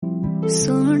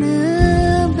सुन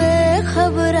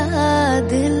बेखबरा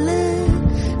दिल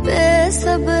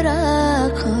बेसबरा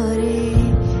खोरे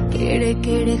केड़े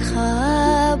केड़े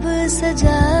ख्वाब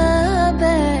सजा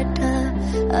बैठा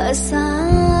असा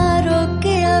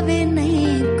रोकिया भी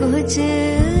नहीं कुछ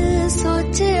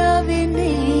सोचिया भी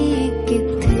नहीं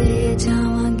किथे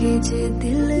जावांगे जे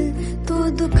दिल तू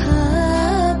दुखा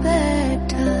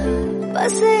बैठा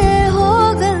बस ये हो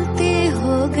गलती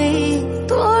हो गई